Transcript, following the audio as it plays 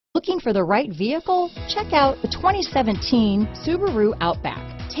Looking for the right vehicle? Check out the 2017 Subaru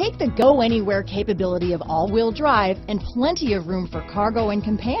Outback. Take the go-anywhere capability of all-wheel drive and plenty of room for cargo and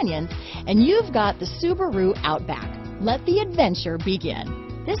companions, and you've got the Subaru Outback. Let the adventure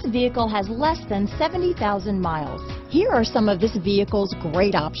begin. This vehicle has less than 70,000 miles. Here are some of this vehicle's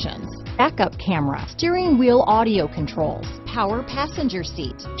great options: backup camera, steering wheel audio controls, power passenger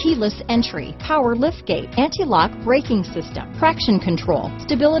seat, keyless entry, power liftgate, anti-lock braking system, traction control,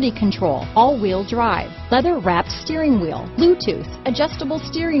 stability control, all-wheel drive, leather-wrapped steering wheel, Bluetooth, adjustable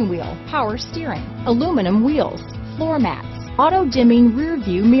steering wheel, power steering, aluminum wheels, floor mats, auto-dimming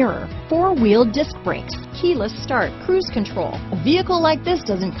rear-view mirror, four-wheel disc brakes, keyless start, cruise control. A vehicle like this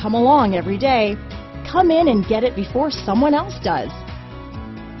doesn't come along every day. Come in and get it before someone else does.